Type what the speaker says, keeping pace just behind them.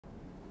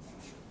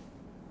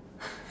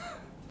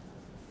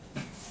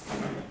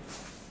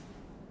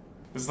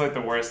This is like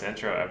the worst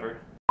intro ever.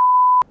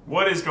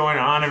 What is going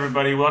on,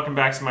 everybody? Welcome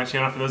back to my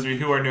channel. For those of you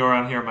who are new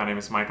around here, my name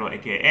is Michael,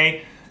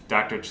 aka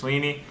Dr.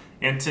 Cellini,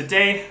 and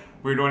today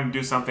we're going to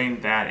do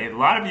something that a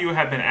lot of you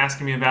have been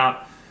asking me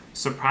about.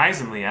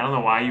 Surprisingly, I don't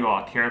know why you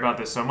all care about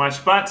this so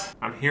much, but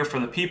I'm here for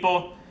the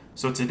people.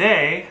 So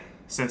today,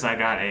 since I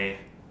got a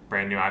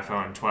brand new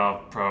iPhone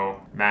 12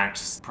 Pro,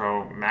 Max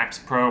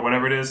Pro,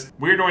 whatever it is,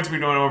 we're going to be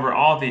going over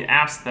all the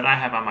apps that I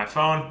have on my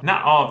phone.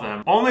 Not all of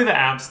them, only the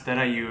apps that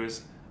I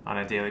use on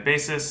a daily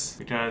basis,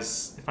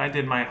 because if I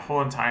did my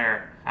whole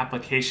entire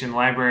application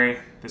library,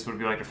 this would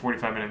be like a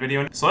 45-minute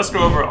video. So let's go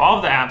over all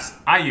of the apps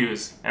I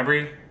use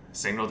every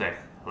single day.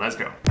 Let's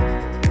go.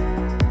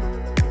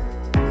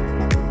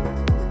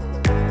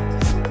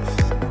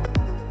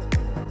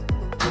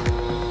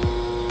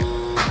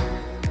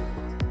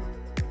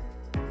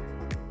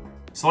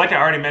 So like I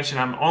already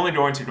mentioned, I'm only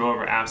going to go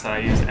over apps that I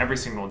use every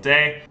single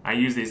day. I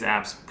use these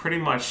apps pretty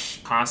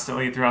much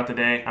constantly throughout the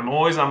day. I'm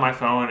always on my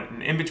phone,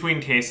 and in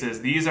between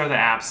cases, these are the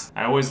apps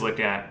I always look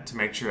at to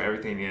make sure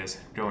everything is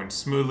going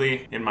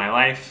smoothly in my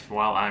life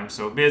while I'm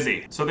so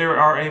busy. So there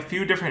are a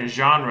few different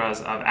genres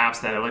of apps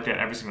that I look at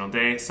every single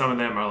day. Some of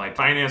them are like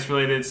finance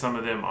related, some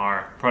of them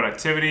are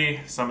productivity,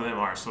 some of them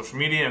are social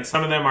media, and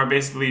some of them are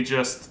basically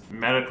just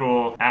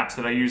medical apps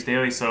that I use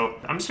daily. So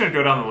I'm just gonna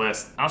go down the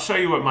list. I'll show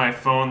you what my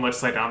phone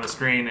looks like on the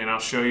screen, and I'll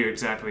show you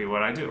exactly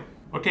what I do.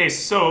 Okay,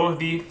 so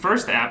the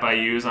first app I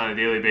use on a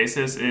daily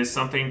basis is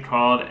something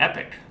called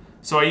Epic.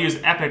 So I use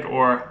Epic,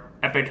 or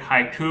Epic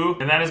Haiku,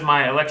 and that is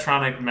my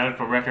electronic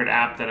medical record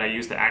app that I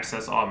use to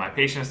access all of my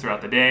patients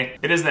throughout the day.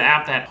 It is the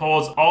app that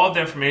holds all of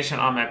the information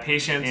on my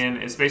patients, and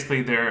it's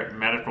basically their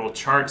medical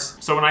charts.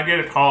 So when I get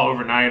a call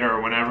overnight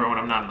or whenever when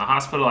I'm not in the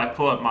hospital, I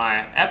pull up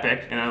my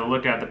Epic and I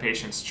look at the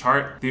patient's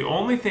chart. The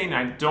only thing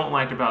I don't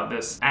like about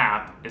this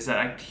app is that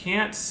I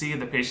can't see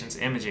the patient's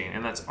imaging,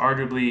 and that's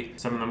arguably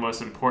some of the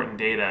most important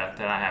data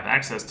that I have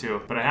access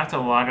to, but I have to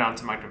log on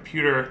to my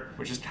computer,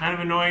 which is kind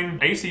of annoying.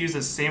 I used to use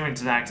the same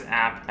exact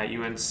app at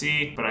UNC,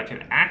 but I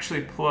can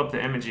actually pull up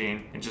the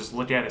imaging and just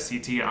look at a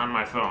CT on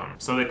my phone.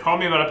 So they call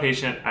me about a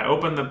patient, I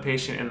open the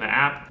patient in the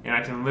app, and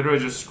I can literally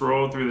just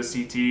scroll through the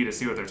CT to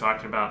see what they're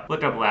talking about,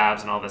 look up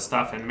labs and all this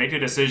stuff, and make a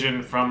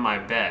decision from my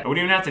bed. I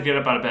wouldn't even have to get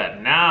up out of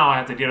bed. Now I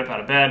have to get up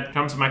out of bed,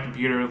 come to my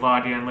computer,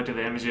 log in, look at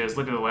the images,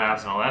 look at the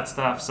labs and all that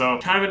stuff. So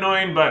kind of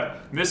annoying, but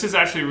this is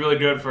actually really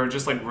good for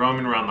just like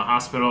roaming around the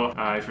hospital.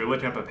 If you're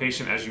looking up a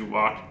patient as you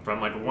walk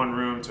from like one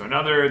room to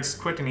another, it's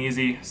quick and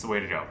easy. It's the way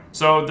to go.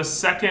 So the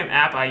second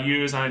app I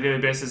use on a daily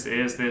basis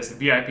is this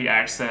VIP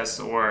access,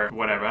 or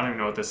whatever. I don't even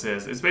know what this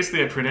is. It's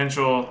basically a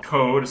credential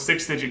code, a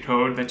 6-digit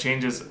code that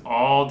changes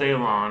all day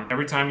long.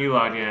 Every time you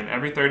log in,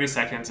 every 30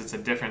 seconds, it's a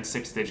different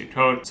 6-digit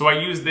code. So I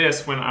use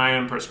this when I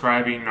am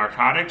prescribing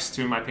narcotics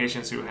to my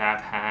patients who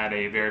have had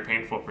a very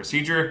painful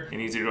procedure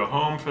and need to go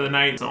home for the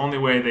night. It's the only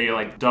way they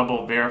like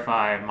double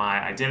verify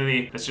my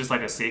identity. It's just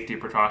like a safety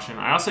precaution.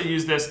 I also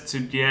use this to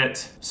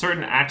get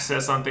certain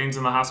access on things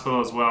in the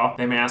hospital as well.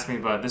 They may ask me,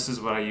 but this is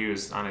what I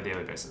use on a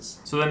daily basis.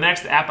 So the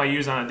next app I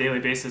use on a daily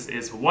basis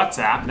is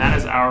WhatsApp. That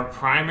is our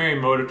primary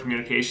mode of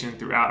communication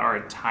throughout our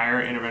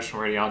entire interventional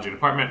radiology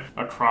department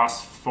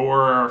across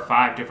 4 or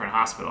 5 different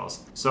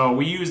hospitals. So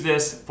we use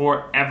this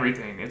for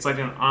everything. It's like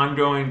an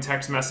ongoing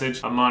text message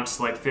amongst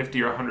like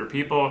 50 or 100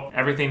 people.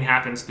 Everything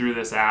happens through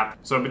this app.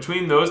 So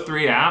between those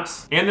 3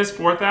 apps and this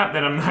 4th app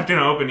that I'm not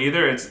gonna open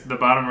either, it's the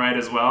bottom right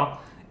as well,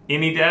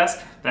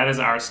 AnyDesk, that is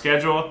our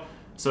schedule.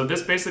 So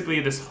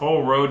this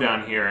whole row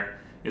down here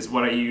is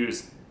what I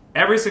use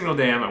every single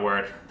day I'm at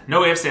work.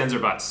 No ifs, ands, or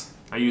buts.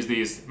 I use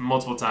these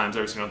multiple times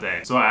every single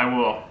day. So I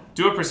will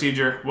do a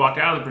procedure, walk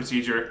out of the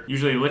procedure,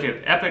 usually look at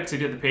Epic to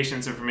get the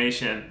patient's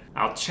information.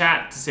 I'll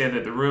chat to say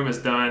that the room is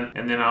done,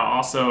 and then I'll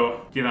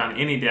also get on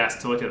AnyDesk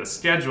to look at the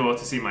schedule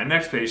to see my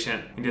next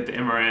patient and get the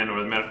MRN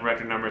or the medical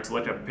record number to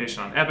look up the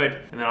patient on Epic.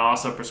 And then I'll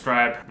also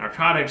prescribe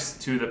narcotics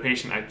to the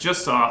patient I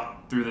just saw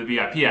through the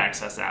VIP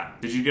Access app.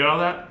 Did you get all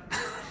that?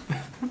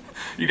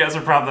 You guys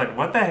are probably like,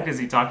 what the heck is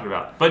he talking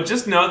about? But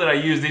just know that I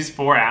use these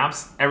 4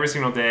 apps every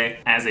single day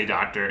as a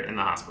doctor in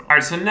the hospital. All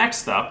right, so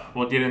next up,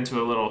 we'll get into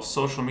a little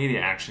social media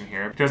action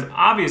here, because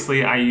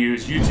obviously I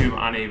use YouTube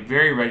on a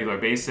very regular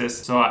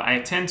basis. So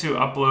I tend to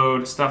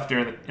upload stuff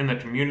in the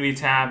community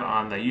tab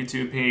on the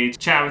YouTube page,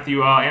 chat with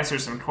you all, answer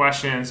some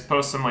questions,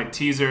 post some like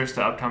teasers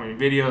to upcoming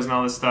videos and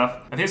all this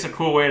stuff. I think it's a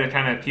cool way to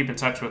kind of keep in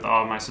touch with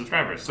all of my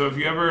subscribers. So if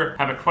you ever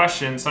have a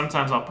question,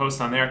 sometimes I'll post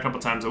on there a couple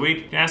times a week.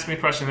 You can ask me a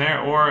question there,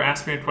 or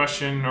ask me a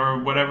question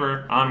or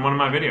whatever on one of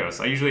my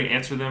videos. I usually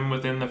answer them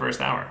within the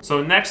first hour.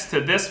 So next to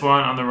this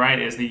one on the right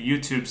is the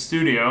YouTube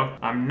Studio.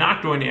 I'm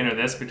not going to enter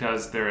this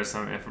because there is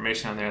some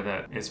information on there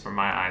that is for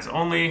my eyes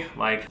only,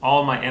 like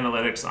all my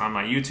analytics on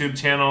my YouTube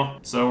channel.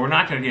 So we're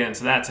not going to get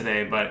into that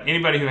today, but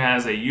anybody who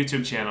has a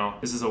YouTube channel,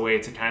 this is a way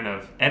to kind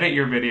of edit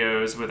your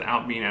videos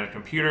without being at a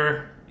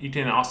computer. You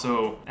can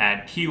also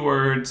add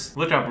keywords,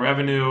 look up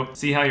revenue,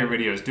 see how your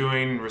video is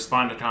doing,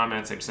 respond to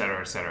comments, etc.,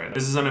 etc.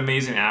 This is an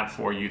amazing app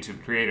for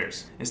YouTube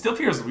creators. It still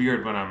feels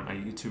weird when I'm a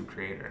YouTube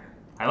creator.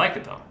 I like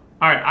it though.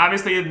 All right,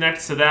 obviously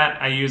next to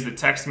that, I use the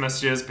text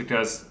messages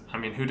because, I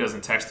mean, who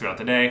doesn't text throughout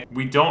the day?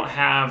 We don't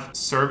have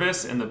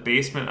service in the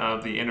basement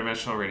of the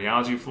interventional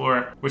radiology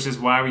floor, which is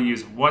why we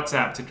use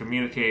WhatsApp to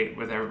communicate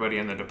with everybody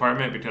in the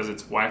department, because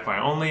it's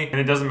Wi-Fi only, and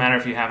it doesn't matter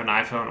if you have an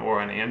iPhone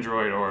or an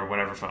Android or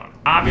whatever phone.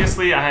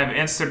 Obviously, I have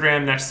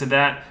Instagram next to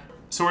that.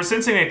 So we're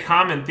sensing a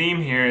common theme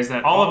here is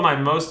that all of my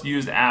most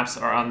used apps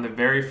are on the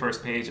very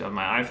first page of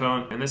my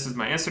iPhone. And this is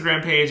my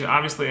Instagram page.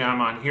 Obviously, I'm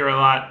on here a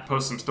lot,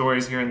 post some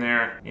stories here and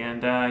there.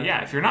 And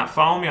yeah, if you're not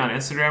following me on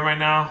Instagram right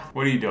now,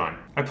 what are you doing?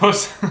 I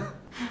post...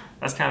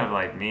 That's kind of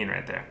like mean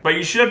right there. But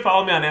you should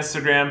follow me on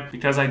Instagram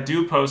because I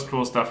do post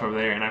cool stuff over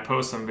there, and I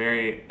post some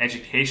very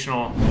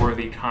educational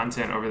worthy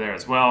content over there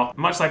as well.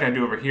 Much like I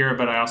do over here,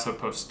 but I also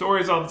post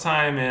stories all the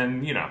time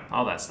and, you know,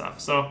 all that stuff.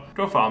 So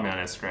go follow me on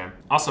Instagram.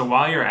 Also,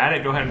 while you're at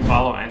it, go ahead and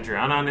follow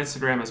Andriana on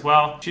Instagram as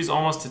well. She's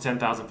almost to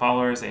 10,000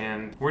 followers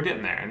and we're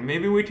getting there. And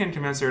maybe we can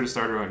convince her to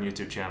start her own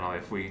YouTube channel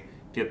if we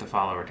get the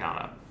follower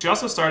count up. She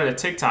also started a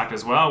TikTok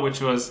as well,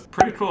 which was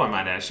pretty cool, I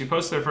might add. She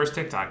posted her first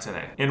TikTok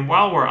today. And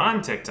while we're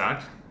on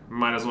TikTok,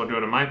 might as well go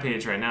to my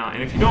page right now.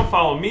 And if you don't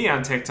follow me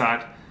on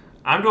TikTok,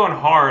 I'm going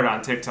hard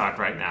on TikTok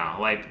right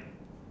now, like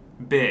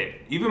big,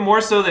 even more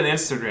so than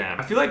Instagram.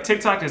 I feel like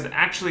TikTok is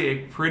actually a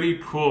pretty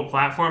cool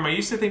platform. I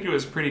used to think it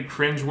was pretty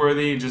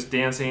cringeworthy, just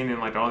dancing and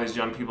like all these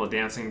young people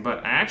dancing,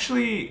 but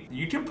actually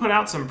you can put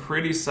out some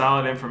pretty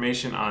solid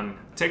information on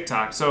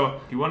TikTok.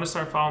 So if you want to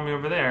start following me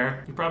over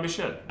there, you probably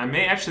should. I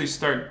may actually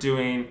start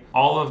doing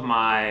all of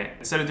my,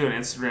 instead of doing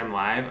Instagram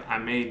live, I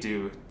may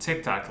do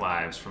TikTok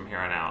lives from here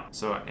on out.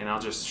 So, and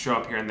I'll just show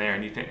up here and there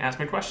and you can ask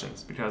me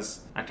questions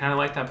because I kind of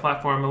like that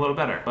platform a little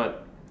better,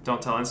 but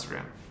don't tell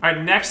Instagram. All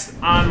right, next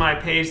on my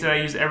page that I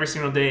use every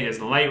single day is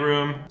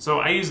Lightroom. So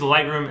I use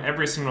Lightroom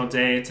every single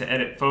day to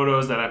edit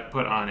photos that I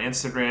put on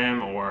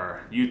Instagram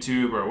or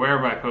YouTube or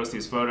wherever I post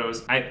these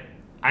photos.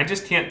 I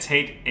just can't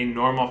take a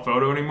normal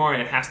photo anymore.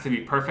 It has to be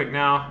perfect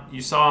now.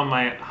 You saw in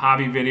my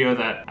hobby video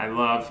that I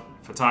love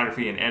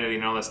photography and editing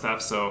and all that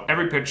stuff. So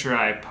every picture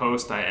I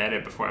post, I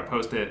edit before I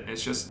post it.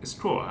 It's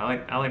cool. I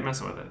like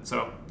messing with it.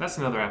 So that's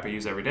another app I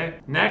use every day.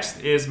 Next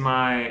is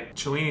my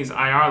Cellini's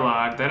IR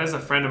log. That is a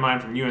friend of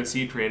mine from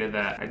UNC created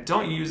that. I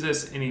don't use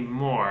this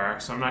anymore,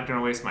 so I'm not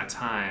gonna waste my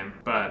time,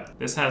 but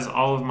this has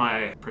all of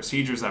my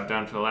procedures I've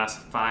done for the last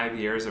 5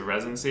 years of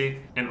residency.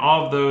 And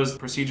all of those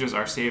procedures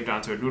are saved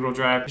onto a Google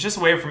Drive. It's just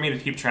a way for me to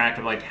keep track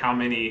of like how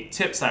many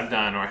tips I've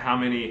done or how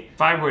many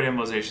fibroid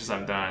embolizations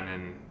I've done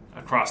and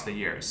across the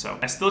years. So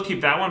I still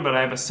keep that one, but I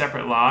have a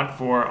separate log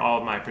for all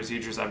of my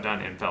procedures I've done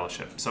in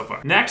fellowship so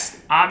far. Next,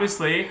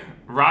 obviously,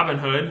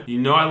 Robinhood. You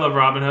know I love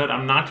Robinhood.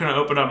 I'm not gonna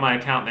open up my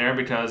account there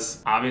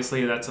because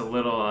obviously that's a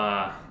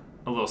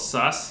little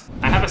sus.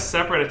 I have a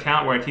separate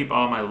account where I keep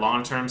all my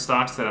long-term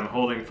stocks that I'm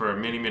holding for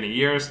many, many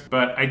years,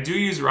 but I do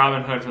use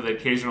Robinhood for the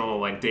occasional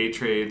like day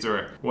trades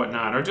or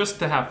whatnot, or just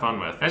to have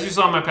fun with. As you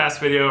saw in my past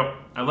video,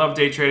 I love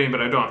day trading,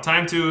 but I don't have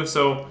time to,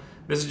 so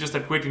this is just a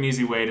quick and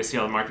easy way to see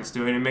how the market's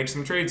doing and make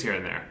some trades here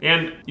and there.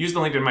 And use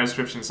the link in my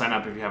description to sign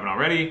up if you haven't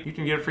already. You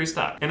can get a free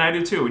stock. And I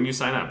do too when you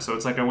sign up, so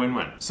it's like a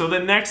win-win. So the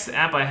next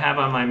app I have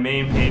on my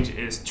main page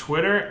is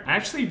Twitter. I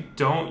actually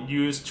don't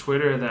use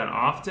Twitter that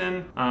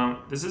often.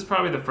 This is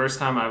probably the first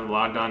time I've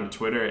logged on to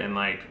Twitter in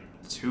like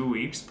 2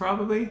 weeks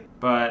probably,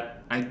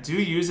 but I do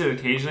use it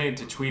occasionally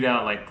to tweet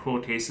out like cool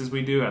cases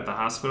we do at the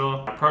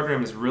hospital. Our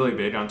program is really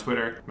big on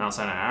Twitter, Mount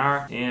Sinai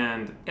IR,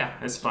 and yeah,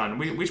 it's fun.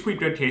 We tweet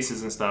good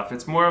cases and stuff.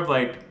 It's more of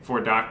like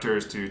for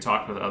doctors to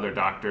talk with other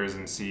doctors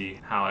and see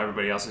how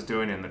everybody else is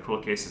doing and the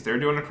cool cases they're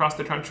doing across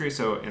the country.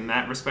 So in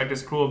that respect,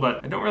 it's cool,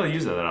 but I don't really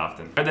use it that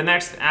often. The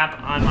next app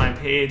on my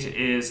page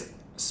is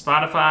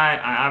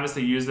Spotify. I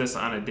obviously use this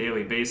on a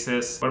daily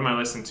basis. What am I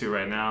listening to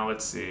right now?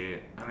 Let's see.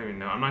 I don't even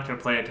know. I'm not gonna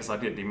play it because I'll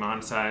get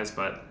demonetized,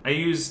 but I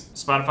use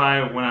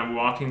Spotify when I'm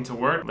walking to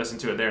work, listen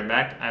to it there and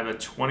back. I have a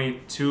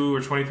 22 or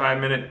 25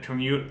 minute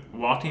commute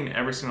walking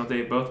every single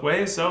day both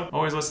ways, so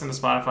always listen to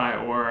Spotify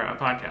or a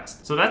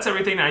podcast. So that's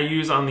everything I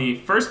use on the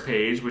first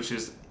page, which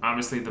is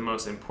obviously the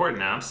most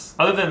important apps.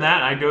 Other than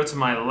that, I go to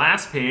my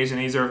last page, and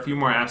these are a few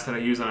more apps that I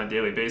use on a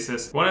daily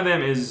basis. One of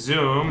them is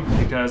Zoom,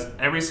 because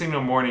every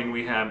single morning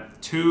we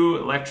have 2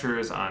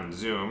 lectures on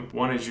Zoom.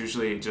 One is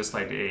usually just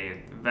like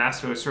a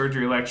vascular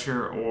surgery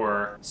lecture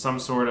or some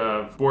sort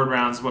of board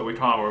rounds, what we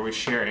call it, where we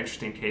share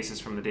interesting cases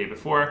from the day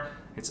before.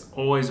 It's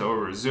always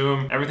over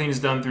Zoom. Everything's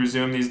done through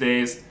Zoom these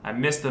days. I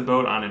missed the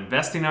boat on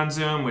investing on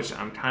Zoom, which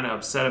I'm kind of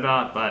upset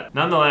about, but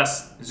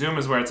nonetheless, Zoom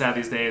is where it's at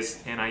these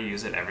days, and I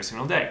use it every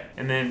single day.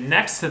 And then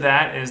next to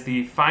that is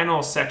the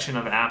final section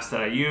of apps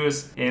that I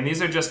use, and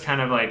these are just kind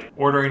of like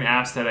ordering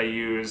apps that I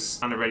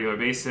use on a regular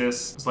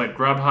basis. It's like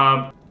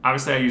Grubhub.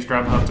 Obviously, I use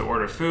Grubhub to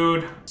order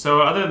food.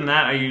 So other than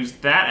that, I use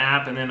that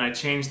app, and then I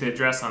changed the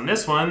address on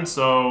this one,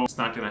 so it's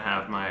not gonna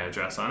have my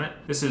address on it.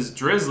 This is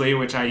Drizzly,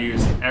 which I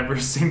use every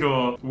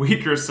single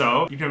week or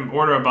so. You can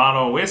order a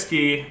bottle of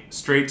whiskey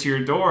straight to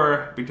your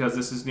door because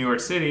this is New York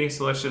City.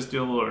 So let's just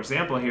do a little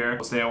example here.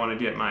 We'll say I wanna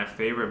get my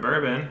favorite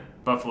bourbon.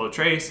 Buffalo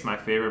Trace, my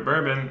favorite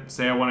bourbon,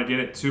 say I want to get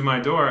it to my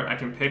door, I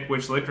can pick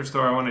which liquor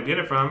store I want to get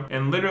it from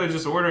and literally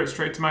just order it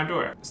straight to my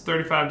door. It's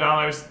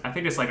 $35. I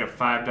think it's like a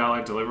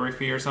 $5 delivery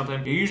fee or something.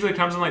 It usually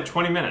comes in like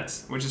 20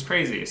 minutes, which is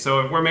crazy.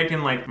 So if we're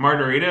making like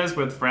margaritas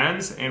with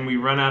friends and we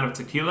run out of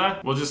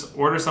tequila, we'll just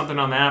order something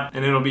on the app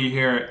and it'll be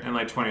here in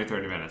like 20 or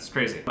 30 minutes.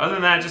 Crazy. Other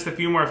than that, just a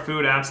few more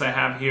food apps I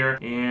have here,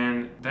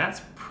 and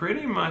that's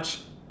pretty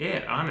much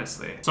it,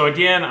 honestly. So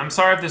again, I'm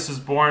sorry if this is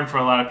boring for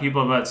a lot of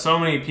people, but so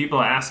many people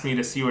ask me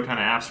to see what kind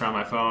of apps are on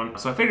my phone.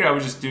 So I figured I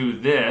would just do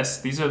this.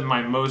 These are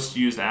my most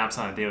used apps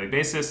on a daily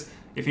basis.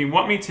 If you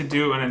want me to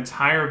do an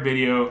entire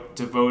video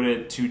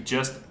devoted to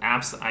just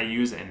apps I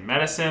use in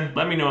medicine,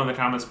 let me know in the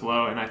comments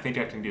below, and I think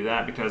I can do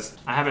that because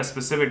I have a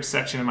specific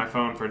section in my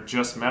phone for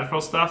just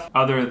medical stuff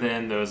other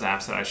than those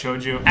apps that I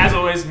showed you. As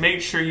always,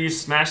 make sure you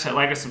smash that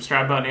like and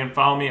subscribe button and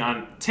follow me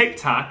on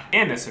TikTok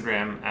and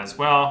Instagram as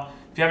well.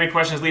 If you have any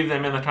questions, leave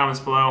them in the comments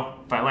below.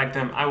 If I like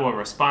them, I will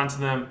respond to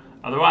them.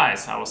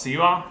 Otherwise, I will see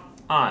you all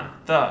on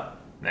the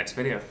next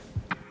video.